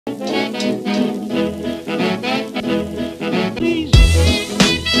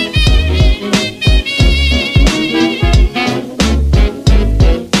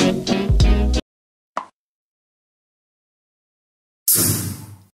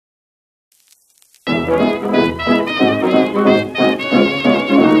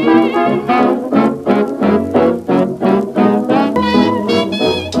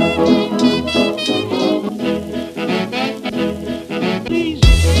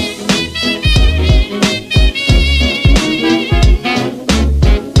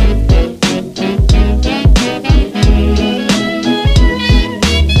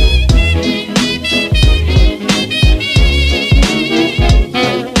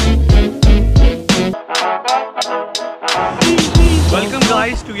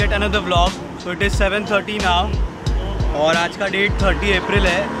another vlog. So it is 7:30 now और आज का डेट 30 अप्रैल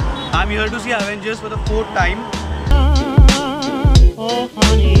है. I'm here to see Avengers for the 4th time. Oh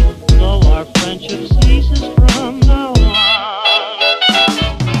honey, though our friendship ceases from now on.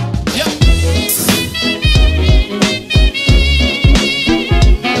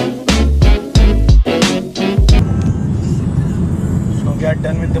 So we are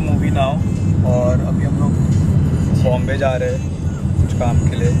done with the movie now. और अभी हम लोग बॉम्बे जा रहे हैं कुछ काम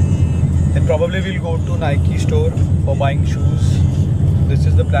के लिए. Then probably we'll go to Nike store for buying shoes. This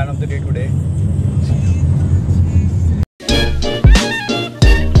is the plan of the day today.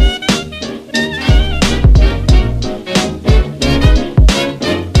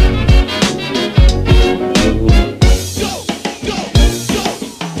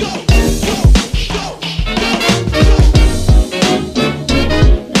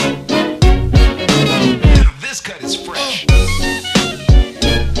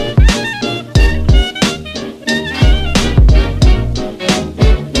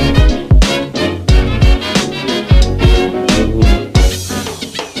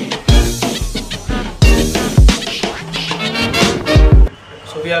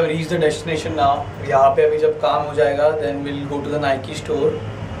 We have reached the destination now. यहाँ पे अभी जब काम हो जाएगा then we'll go to the Nike store.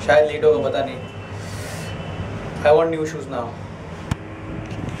 शायद late होगा पता नहीं. I want new shoes now.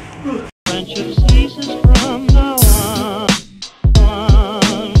 Friendship ceases from now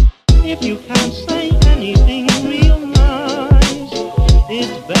on. If you can't say anything real nice,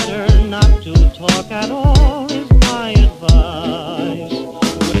 it's better not to talk at all, is my advice.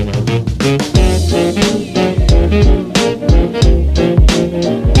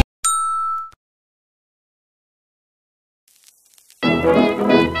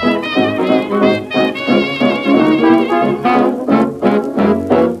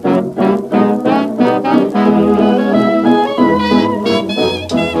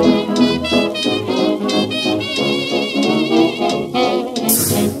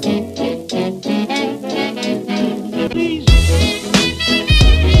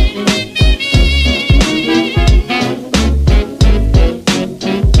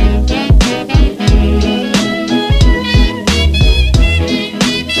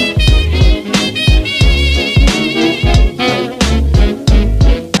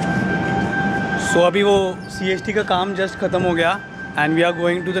 So अभी वो CST का काम just ख़त्म हो गया and we are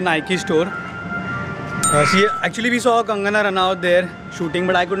going to the Nike store. Actually we saw Kangana Ranaut there shooting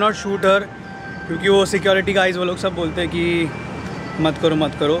but I could not shoot her क्योंकि वो security guys वो लोग सब बोलते हैं कि मत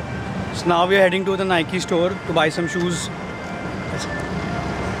करो. So now we are heading to the Nike store to buy some shoes.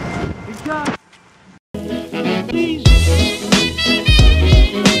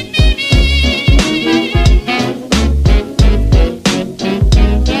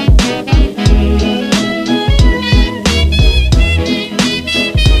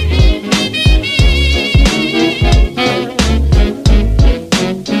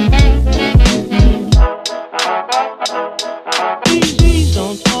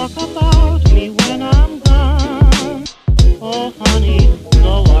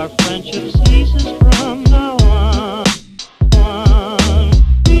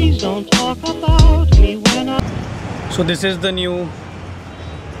 So this is the new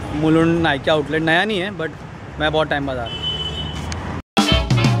Mulund Nike outlet. नया नहीं है but मैं बहुत टाइम बाद आ रहा हूँ.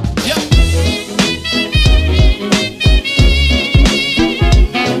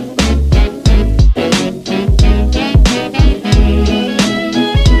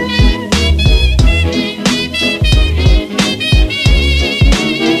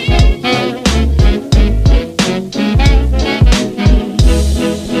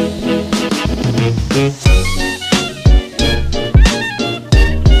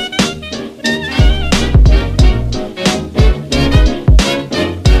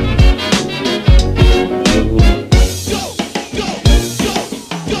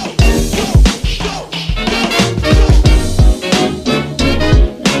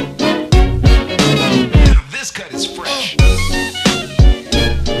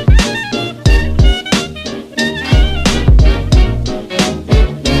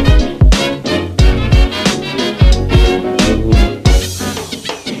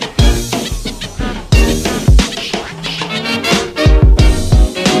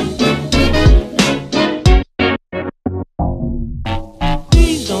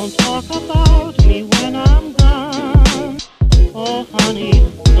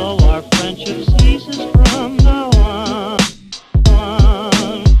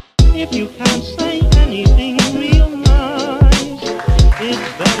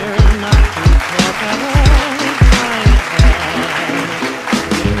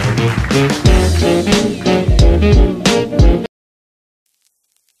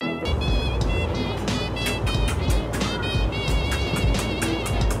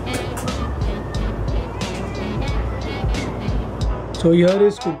 So here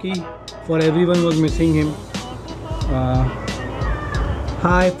is Cookie, for everyone was missing him.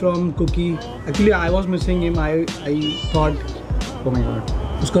 Hi from Cookie. Actually I was missing him. I thought, oh my god,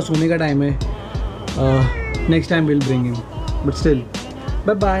 uska sone ka time hai. Next time we'll bring him. But still,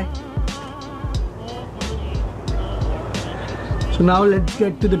 bye bye. So now let's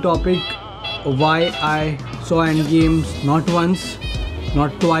get to the topic of why I saw Endgames not once,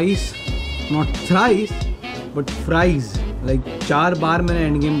 not twice, not thrice, but thrice. Like 4 बार मैंने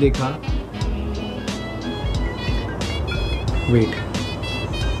Endgame देखा. Wait.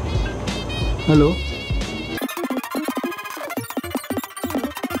 Hello.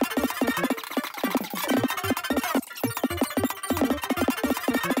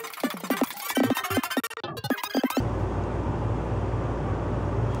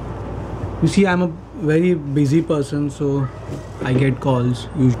 You see, I'm a very busy person, so I get calls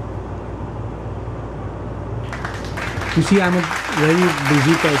usually. You see, I'm a very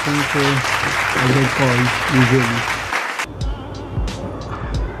busy person, so I get calls usually.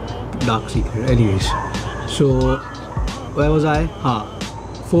 Dark secret. Anyways, so where was I?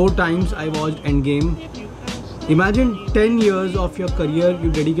 4 times I watched Endgame. Imagine 10 years of your career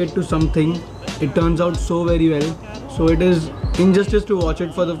you dedicate to something. It turns out so very well. So it is injustice to watch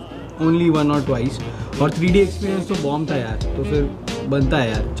it for the only 1 or twice. और 3D experience तो bomb था यार. तो फिर बनता है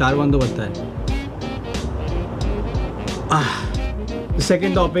यार. 4-1 तो बनता है. The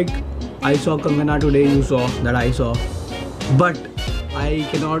second topic, I saw Kangana today. You saw that I saw, but I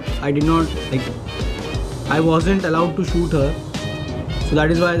did not like. I wasn't allowed to shoot her, so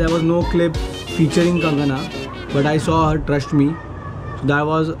that is why there was no clip featuring Kangana. But I saw her. Trust me. So that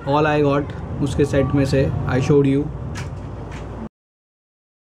was all I got. उसके set में से I showed you.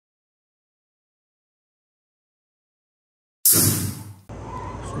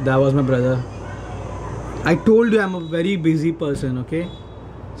 So that was my brother. I told you I'm a very busy person, okay?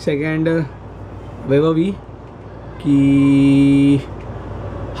 Second, where were we?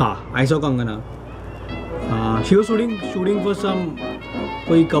 I saw Kangana. She was shooting for some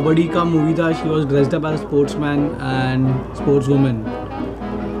कोई कबड्डी का movie था. She was dressed up as a sportsman and sportswoman.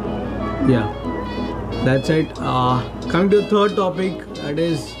 Yeah, that's it. Coming to the third topic, that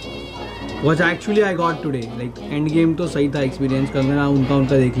is what actually I got today. Like Endgame तो सही था experience. Kangana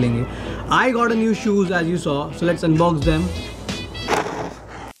उनका देख लेंगे. I got a new shoes as you saw, so let's unbox them.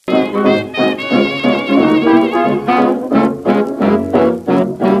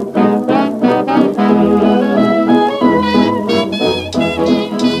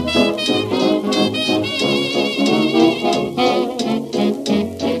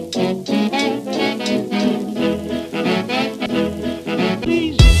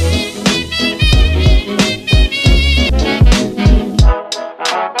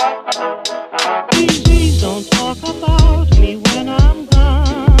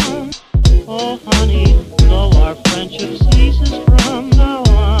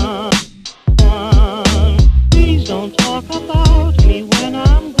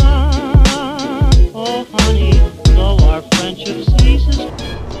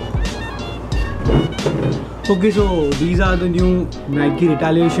 Okay, so these are the new Nike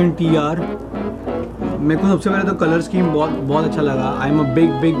Retaliation TR. मेरे को सबसे पहले तो कलर स्कीम बहुत अच्छा लगा. I am a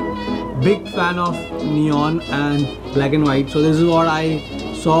big fan of neon and black and white. So this is what I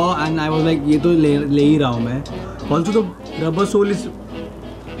saw and I was like ये तो ले ही रहा हूँ मैं. Also the rubber sole is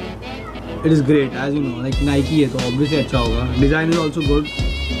great, as you know, like Nike है तो obviously अच्छा होगा. Design is also good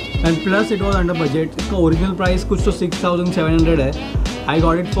and plus it was under budget. इसका original price कुछ तो 6,700 है. I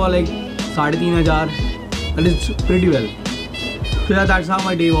got it for like 3,500. And it's pretty well. So yeah, that's how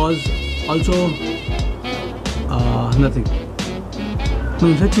my day was. Also, nothing.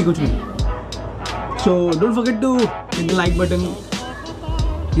 No, सच्ची कुछ नहीं. So don't forget to hit the like button.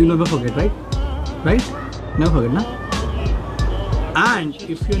 You never forget, right? Right? Never forget, na? And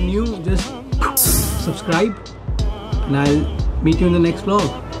if you're new, just subscribe, and I'll meet you in the next vlog.